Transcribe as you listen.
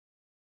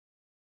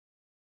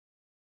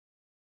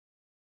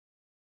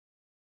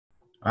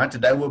All right,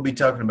 today we'll be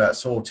talking about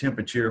soil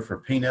temperature for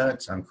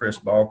peanuts. I'm Kris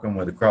Balkcom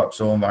with the Crop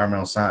Soil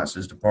Environmental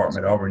Sciences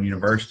Department at Auburn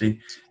University,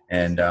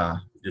 and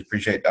just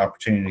appreciate the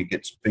opportunity to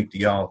get to speak to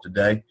y'all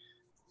today.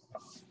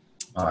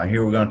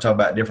 Here we're going to talk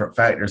about different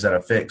factors that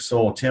affect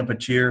soil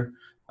temperature.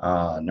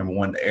 Number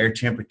one, the air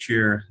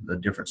temperature, the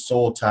different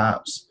soil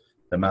types,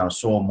 the amount of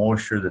soil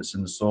moisture that's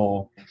in the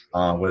soil,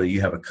 whether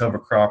you have a cover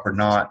crop or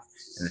not,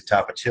 and the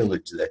type of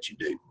tillage that you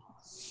do.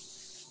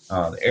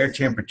 The air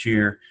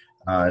temperature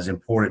is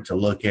important to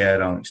look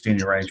at on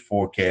extended range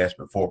forecast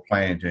before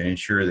planting to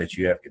ensure that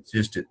you have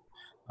consistent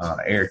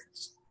air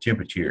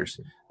temperatures.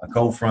 A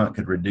cold front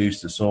could reduce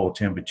the soil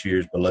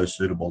temperatures below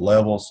suitable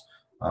levels,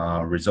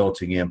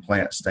 resulting in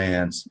plant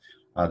stands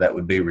that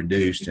would be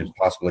reduced and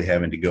possibly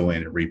having to go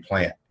in and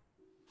replant.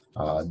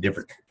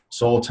 Different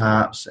soil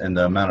types and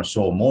the amount of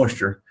soil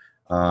moisture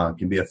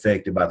can be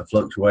affected by the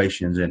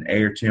fluctuations in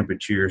air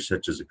temperature,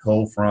 such as a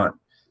cold front,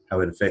 how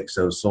it affects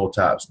those soil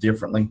types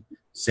differently.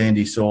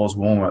 Sandy soils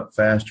warm up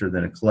faster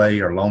than a clay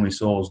or loamy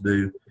soils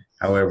do.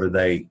 However,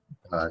 they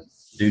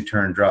do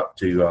drop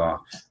to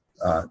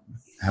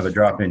have a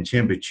drop in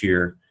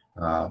temperature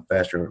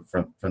faster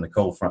from the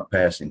cold front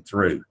passing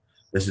through.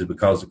 This is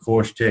because the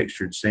coarse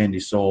textured sandy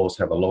soils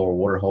have a lower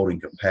water holding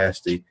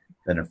capacity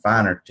than a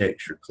finer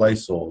textured clay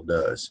soil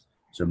does.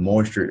 So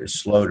moisture is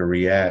slow to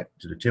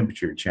react to the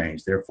temperature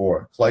change.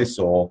 Therefore, a clay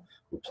soil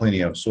with plenty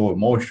of soil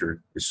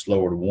moisture is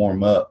slower to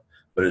warm up,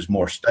 but is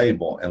more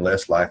stable and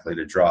less likely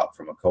to drop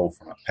from a cold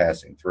front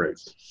passing through.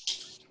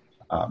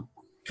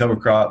 Cover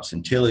crops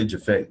and tillage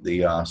affect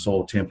the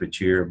soil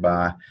temperature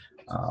by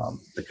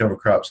the cover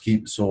crops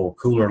keep the soil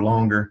cooler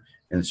longer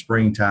in the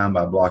springtime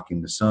by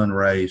blocking the sun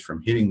rays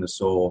from hitting the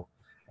soil,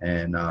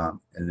 and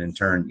in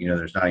turn,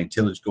 there's not any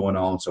tillage going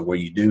on. So where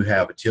you do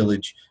have a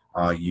tillage,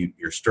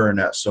 you're stirring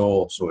that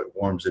soil so it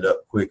warms it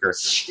up quicker,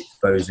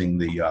 exposing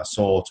the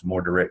soil to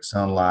more direct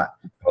sunlight,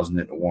 causing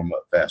it to warm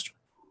up faster.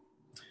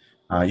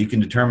 You can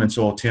determine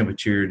soil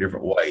temperature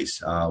different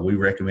ways. We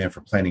recommend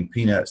for planting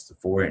peanuts, the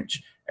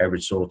 4-inch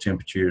average soil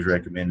temperature is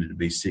recommended to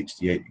be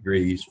 68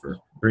 degrees for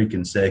 3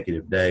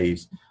 consecutive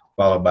days,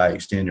 followed by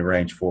extended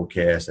range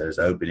forecast that is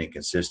open and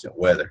consistent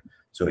weather,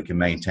 so it can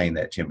maintain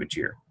that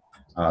temperature.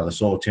 The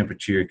soil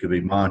temperature could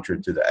be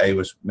monitored through the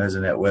AWIS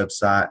Mesonet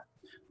website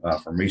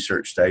from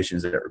research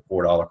stations that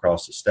report all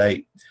across the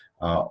state,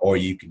 or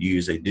you could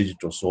use a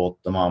digital soil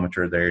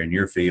thermometer there in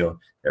your field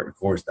that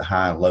records the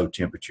high and low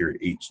temperature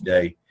each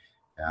day.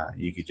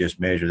 You could just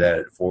measure that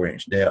at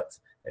 4-inch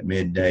depth at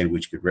midday,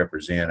 which could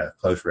represent a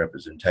close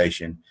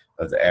representation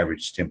of the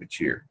average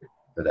temperature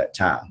for that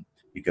time.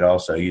 You could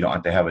also, you don't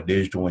have to have a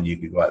digital one. You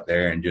could go out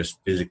there and just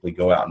physically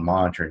go out and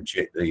monitor and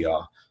check the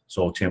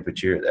soil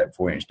temperature at that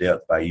 4-inch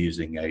depth by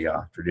using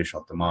a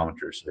traditional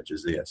thermometer such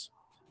as this.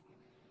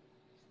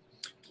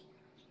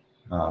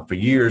 For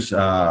years,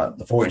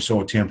 the 4-inch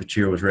soil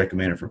temperature was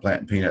recommended for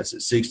planting peanuts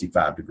at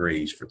 65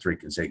 degrees for 3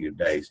 consecutive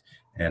days.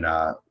 And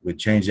we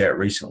changed that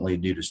recently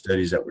due to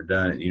studies that were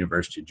done at the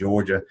University of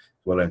Georgia, as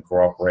well in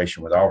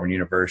cooperation with Auburn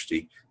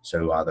University.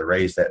 So they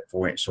raised that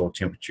 4-inch soil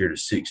temperature to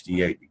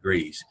 68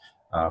 degrees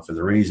for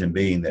the reason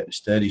being that the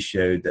study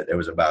showed that there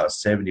was about a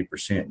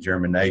 70%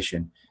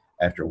 germination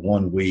after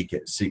 1 week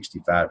at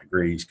 65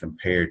 degrees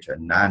compared to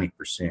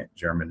 90%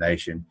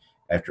 germination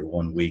after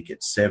 1 week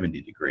at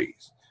 70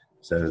 degrees.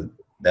 So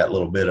that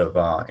little bit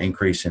of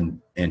increase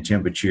in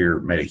temperature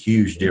made a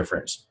huge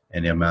difference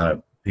in the amount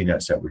of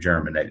peanuts that were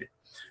germinated.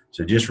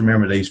 So just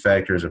remember these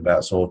factors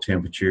about soil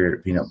temperature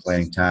at peanut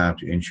planting time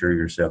to ensure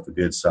yourself a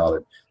good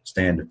solid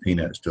stand of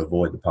peanuts to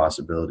avoid the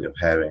possibility of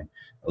having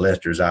a less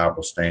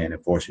desirable stand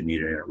and forcing you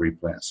to in a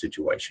replant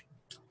situation.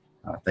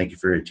 Thank you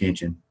for your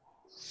attention.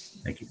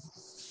 Thank you.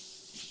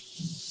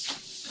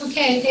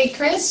 Okay, hey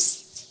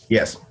Kris?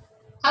 Yes.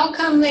 How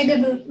come they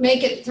didn't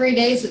make it 3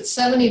 days at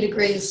 70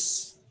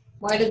 degrees?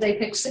 Why did they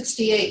pick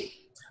 68?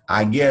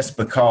 I guess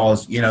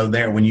because,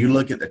 there when you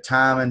look at the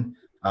timing,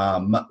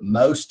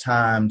 most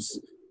times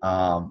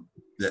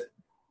that,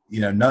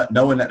 not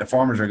knowing that the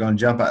farmers are going to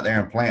jump out there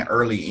and plant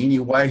early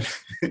anyway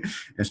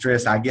and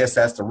stress, I guess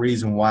that's the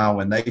reason why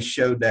when they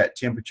showed that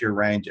temperature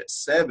range at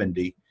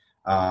 70,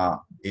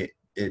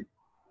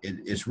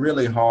 it's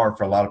really hard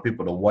for a lot of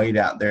people to wait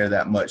out there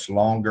that much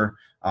longer,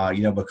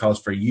 because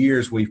for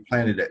years we've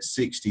planted at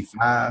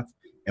 65.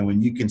 And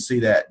when you can see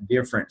that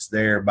difference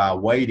there by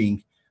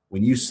waiting,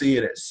 when you see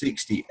it at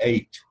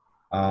 68,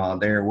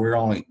 there we're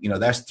only,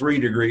 that's 3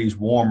 degrees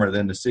warmer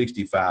than the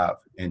 65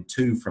 and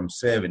 2 from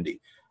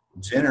 70.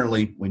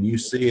 Generally, when you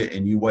see it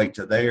and you wait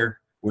to there,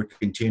 we're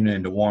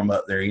continuing to warm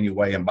up there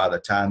anyway. And by the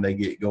time they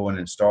get going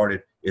and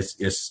started,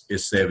 it's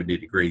 70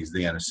 degrees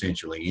then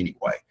essentially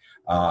anyway.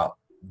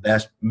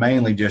 That's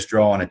mainly just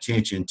drawing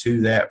attention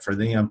to that for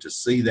them to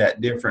see that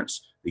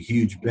difference, the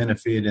huge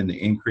benefit in the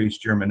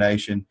increased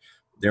germination,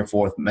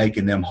 therefore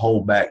making them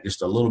hold back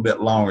just a little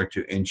bit longer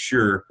to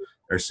ensure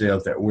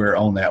ourselves that we're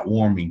on that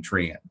warming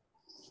trend.